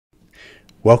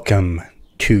Welcome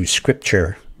to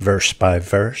Scripture, Verse by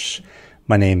Verse.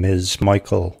 My name is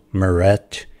Michael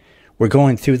Murrett. We're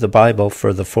going through the Bible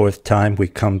for the fourth time. We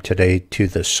come today to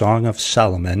the Song of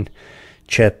Solomon,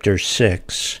 chapter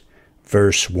 6,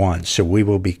 verse 1. So we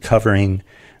will be covering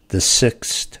the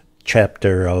sixth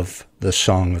chapter of the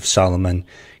Song of Solomon.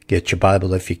 Get your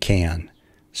Bible if you can,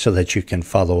 so that you can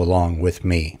follow along with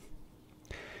me.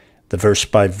 The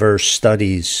verse-by-verse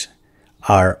studies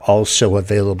are also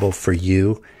available for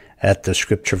you at the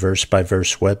Scripture Verse by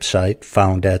Verse website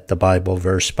found at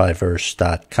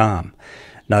thebibleversebyverse.com.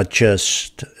 Not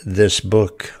just this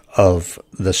book of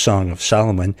the Song of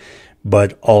Solomon,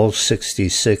 but all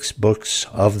 66 books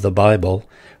of the Bible,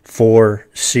 4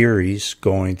 series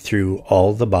going through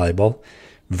all the Bible,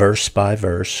 verse by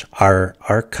verse, are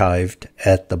archived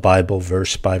at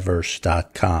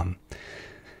thebibleversebyverse.com.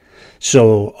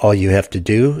 So all you have to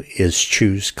do is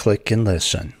choose, click, and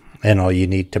listen. And all you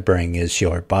need to bring is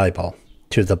your Bible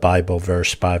to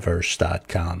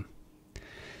thebibleversebyverse.com.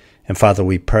 And Father,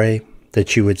 we pray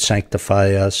that you would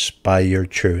sanctify us by your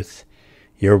truth.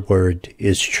 Your word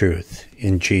is truth.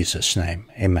 In Jesus'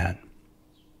 name, amen.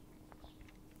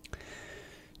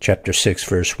 Chapter 6,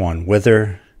 verse 1.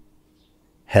 Whither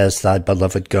has thy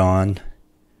beloved gone,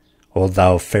 O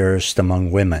thou fairest among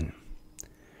women?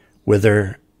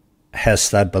 Whither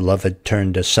hast thy beloved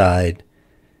turned aside,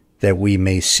 that we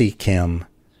may seek him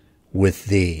with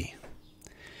thee?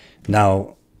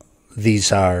 Now,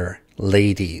 these are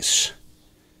ladies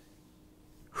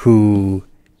who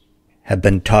have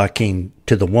been talking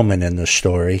to the woman in the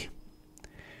story,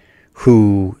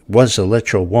 who was a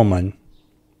literal woman.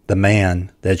 The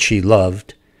man that she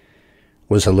loved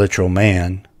was a literal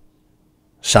man,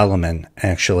 Solomon,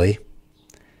 actually.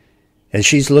 And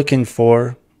she's looking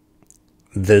for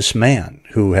this man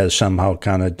who has somehow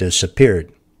kind of disappeared.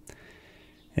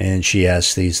 And she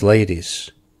asked these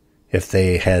ladies if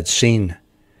they had seen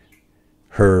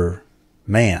her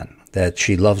man that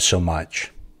she loved so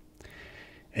much.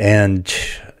 And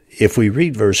if we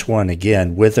read verse 1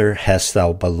 again, whither hast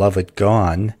thou beloved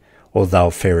gone, O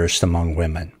thou fairest among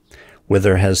women?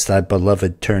 Whither has thy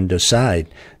beloved turned aside,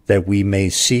 that we may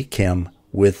seek him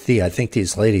with thee? I think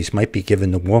these ladies might be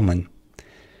giving the woman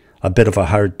a bit of a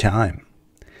hard time.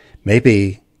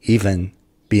 Maybe even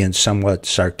being somewhat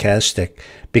sarcastic,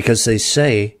 because they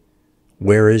say,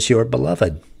 where is your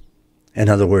beloved? In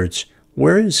other words,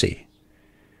 where is he?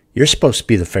 You're supposed to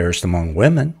be the fairest among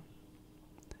women.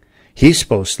 He's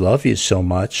supposed to love you so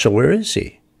much, so where is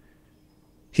he?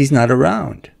 He's not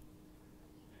around.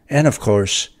 And of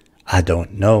course, I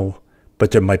don't know,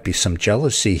 but there might be some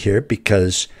jealousy here,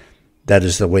 because that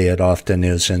is the way it often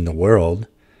is in the world.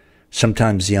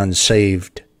 Sometimes the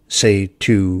unsaved say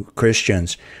to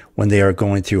Christians when they are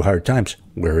going through hard times,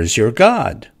 where is your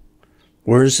God?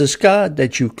 Where is this God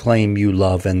that you claim you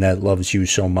love and that loves you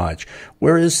so much?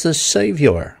 Where is the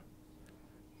Savior?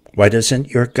 Why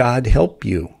doesn't your God help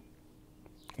you?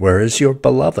 Where is your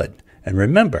beloved? And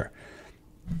remember,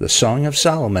 the Song of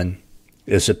Solomon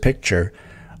is a picture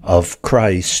of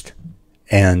Christ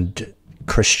and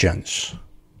Christians.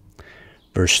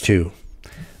 Verse 2,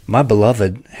 my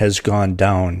beloved has gone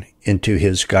down into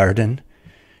his garden,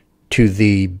 to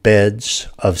the beds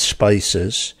of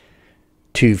spices,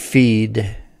 to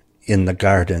feed in the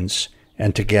gardens,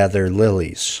 and to gather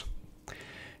lilies.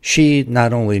 She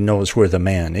not only knows where the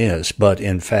man is, but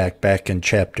in fact, back in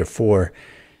chapter 4,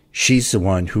 she's the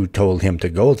one who told him to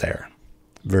go there.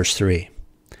 Verse 3,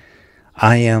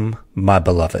 I am my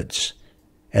beloved's,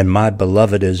 and my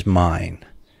beloved is mine.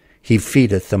 He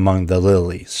feedeth among the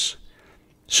lilies.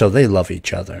 So they love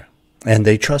each other, and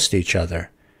they trust each other,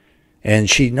 and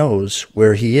she knows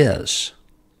where he is.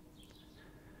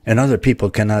 And other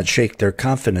people cannot shake their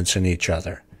confidence in each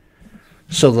other.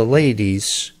 So the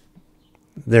ladies,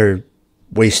 they're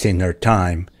wasting their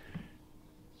time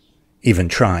even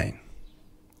trying.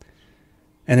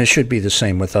 And it should be the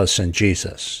same with us and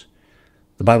Jesus.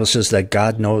 The Bible says that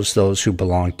God knows those who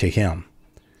belong to him.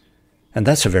 And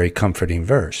that's a very comforting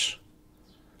verse.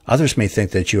 Others may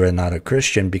think that you are not a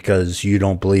Christian because you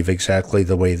don't believe exactly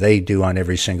the way they do on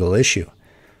every single issue.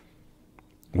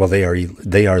 Well, they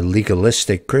are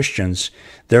legalistic Christians.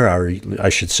 There are, I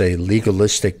should say,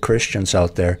 legalistic Christians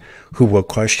out there who will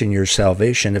question your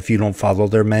salvation if you don't follow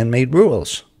their man-made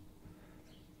rules.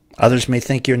 Others may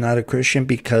think you're not a Christian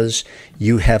because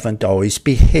you haven't always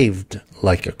behaved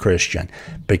like a Christian.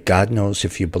 But God knows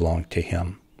if you belong to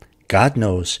him. God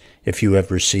knows if you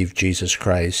have received Jesus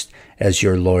Christ as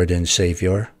your Lord and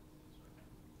Savior.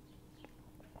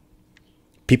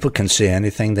 People can say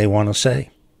anything they want to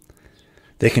say.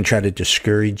 They can try to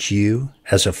discourage you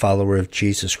as a follower of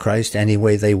Jesus Christ any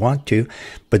way they want to,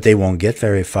 but they won't get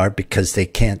very far because they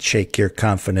can't shake your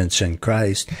confidence in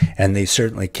Christ, and they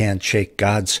certainly can't shake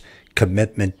God's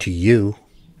commitment to you.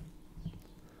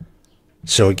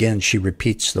 So again, she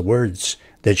repeats the words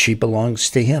that she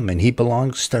belongs to him and he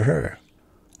belongs to her.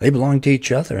 They belong to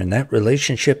each other, and that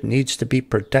relationship needs to be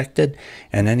protected,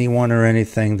 and anyone or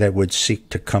anything that would seek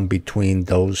to come between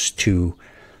those two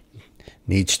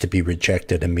needs to be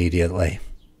rejected immediately.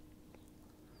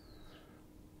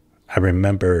 I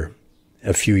remember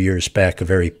a few years back a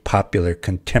very popular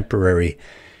contemporary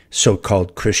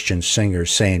so-called Christian singer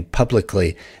saying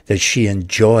publicly that she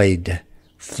enjoyed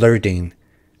flirting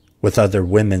with other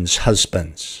women's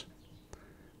husbands.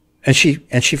 And she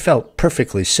felt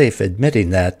perfectly safe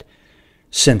admitting that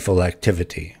sinful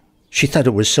activity. She thought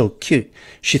it was so cute.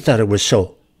 She thought it was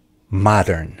so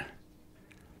modern.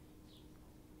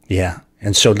 Yeah,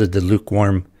 and so did the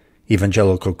lukewarm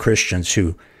evangelical Christians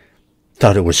who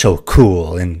thought it was so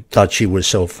cool and thought she was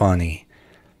so funny.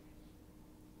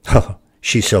 Oh,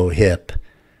 she's so hip.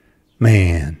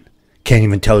 Man, can't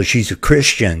even tell she's a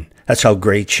Christian. That's how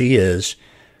great she is.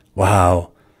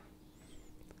 Wow.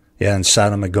 Yeah, and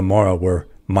Sodom and Gomorrah were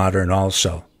modern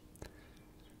also.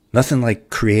 Nothing like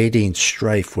creating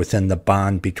strife within the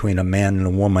bond between a man and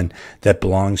a woman that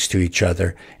belongs to each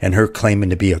other, and her claiming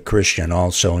to be a Christian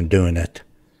also and doing it.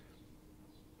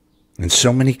 In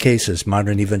so many cases,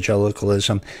 modern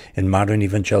evangelicalism and modern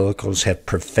evangelicals have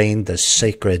profaned the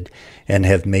sacred and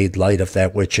have made light of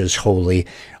that which is holy,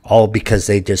 all because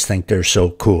they just think they're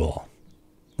so cool.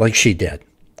 Like she did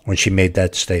when she made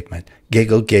that statement.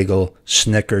 Giggle, giggle,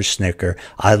 snicker, snicker.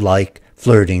 I like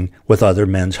flirting with other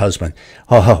men's husbands.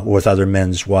 With other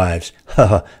men's wives.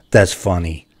 That's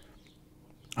funny.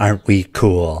 Aren't we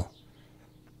cool?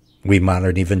 We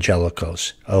modern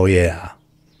evangelicals. Oh, yeah.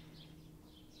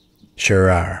 Sure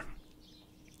are.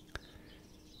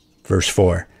 Verse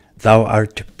 4. Thou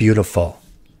art beautiful,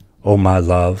 O my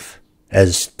love,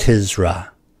 as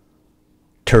Tirzah,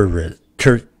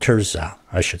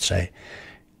 I should say.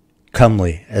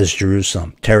 Comely as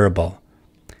Jerusalem, terrible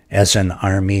as an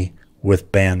army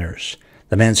with banners.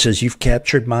 The man says, you've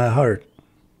captured my heart.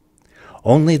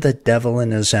 Only the devil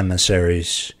and his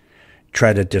emissaries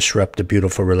try to disrupt a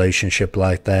beautiful relationship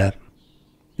like that.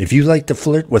 If you like to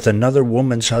flirt with another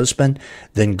woman's husband,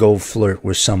 then go flirt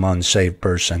with some unsaved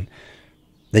person.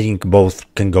 Then you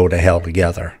both can go to hell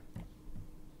together.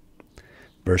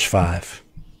 Verse 5.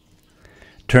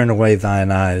 Turn away thine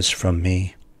eyes from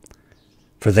me,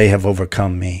 for they have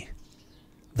overcome me.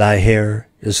 Thy hair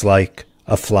is like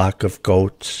a flock of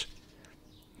goats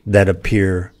that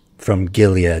appear from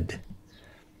Gilead.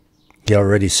 He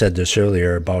already said this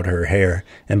earlier about her hair,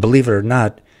 and believe it or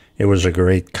not, it was a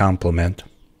great compliment.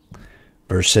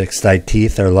 Verse 6, thy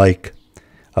teeth are like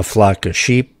a flock of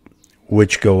sheep,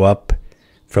 which go up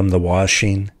from the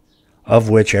washing, of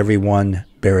which every one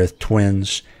beareth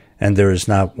twins, and there is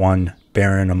not one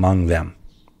barren among them.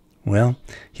 Well,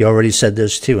 he already said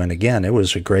this too, and again, it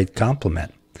was a great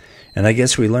compliment. And I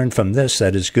guess we learned from this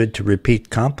that it's good to repeat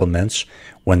compliments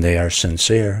when they are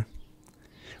sincere.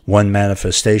 One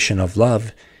manifestation of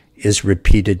love is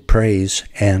repeated praise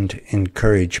and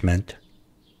encouragement.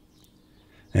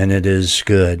 And it is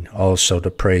good also to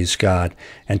praise God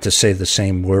and to say the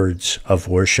same words of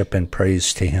worship and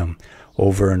praise to him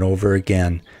over and over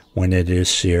again when it is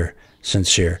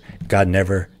sincere. God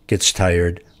never gets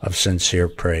tired of sincere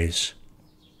praise.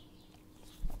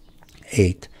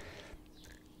 8.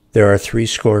 There are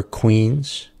 80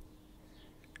 queens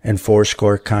and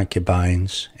 80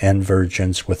 concubines and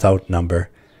virgins without number.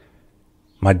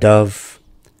 My dove,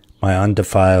 my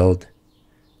undefiled,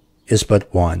 is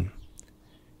but one.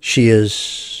 She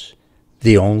is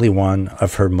the only one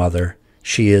of her mother.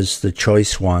 She is the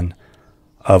choice one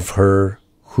of her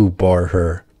who bore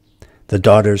her. The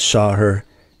daughters saw her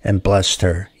and blessed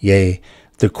her, yea,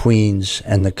 the queens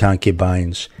and the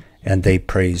concubines, and they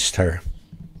praised her.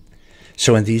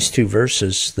 So in these two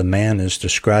verses, the man is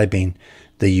describing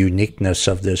the uniqueness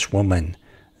of this woman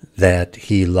that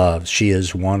he loves. She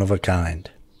is one of a kind.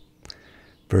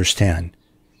 Verse 10,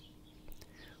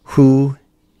 who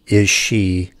is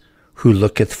she who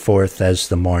looketh forth as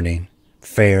the morning,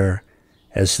 fair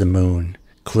as the moon,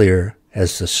 clear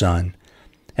as the sun,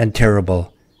 and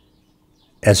terrible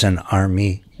as an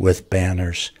army with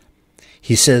banners?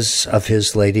 He says of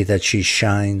his lady that she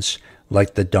shines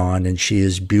like the dawn, and she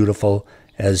is beautiful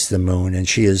as the moon, and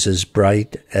she is as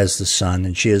bright as the sun,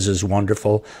 and she is as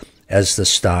wonderful as the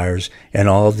stars. And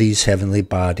all these heavenly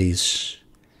bodies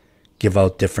give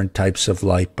out different types of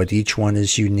light, but each one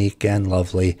is unique and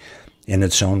lovely, in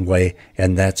its own way,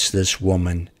 and that's this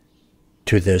woman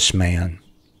to this man.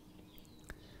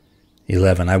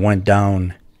 11. I went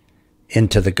down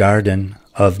into the garden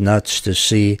of nuts to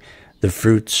see the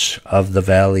fruits of the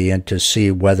valley and to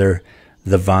see whether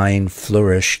the vine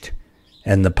flourished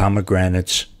and the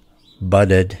pomegranates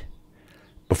budded.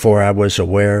 Before I was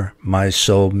aware, my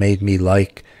soul made me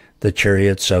like the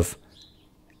chariots of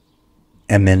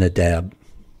Amminadab.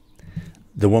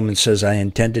 The woman says, I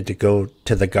intended to go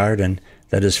to the garden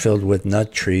that is filled with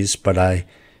nut trees, but I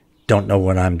don't know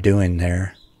what I'm doing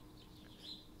there.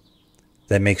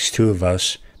 That makes two of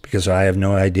us, because I have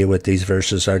no idea what these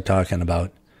verses are talking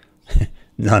about.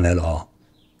 None at all.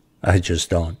 I just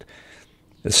don't.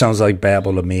 It sounds like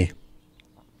babble to me.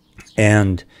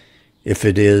 And if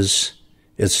it is,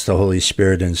 it's the Holy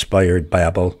Spirit inspired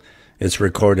babble. It's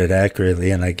recorded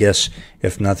accurately, and I guess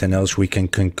if nothing else, we can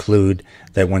conclude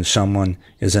that when someone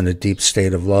is in a deep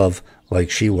state of love, like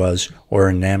she was, or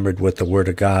enamored with the Word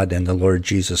of God and the Lord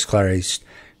Jesus Christ,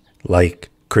 like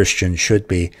Christians should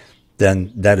be,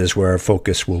 then that is where our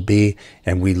focus will be,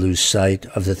 and we lose sight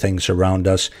of the things around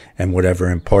us and whatever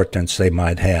importance they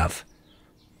might have.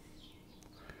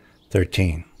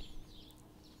 13.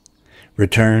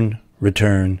 Return,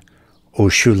 return, O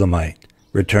Shulamite,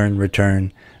 return,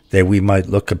 return, that we might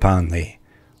look upon thee.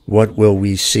 What will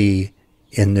we see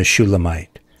in the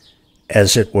Shulamite?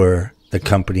 As it were, the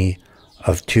company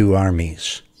of two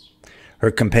armies. Her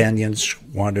companions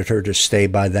wanted her to stay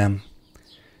by them,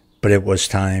 but it was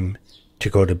time to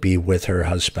go to be with her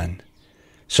husband.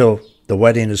 So the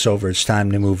wedding is over. It's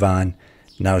time to move on.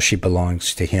 Now she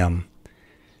belongs to him.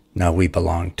 Now we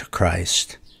belong to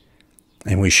Christ.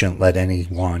 And we shouldn't let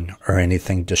anyone or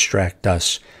anything distract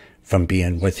us from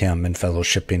being with him and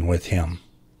fellowshipping with him.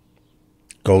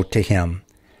 Go to him.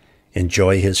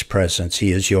 Enjoy his presence.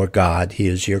 He is your God. He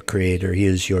is your creator. He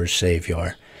is your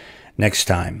Savior. Next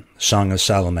time, Song of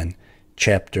Solomon,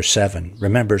 chapter 7.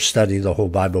 Remember, study the whole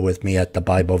Bible with me at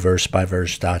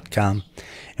thebibleversebyverse.com.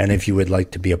 And if you would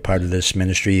like to be a part of this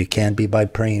ministry, you can be by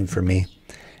praying for me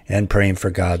and praying for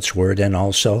God's Word. And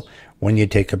also, when you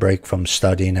take a break from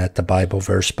studying at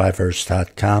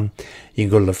thebibleversebyverse.com, you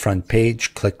can go to the front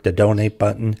page, click the donate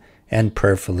button, and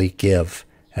prayerfully give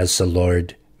as the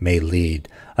Lord may lead.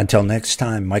 Until next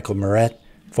time, Michael Moret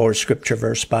for Scripture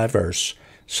Verse by Verse.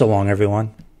 So long,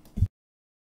 everyone.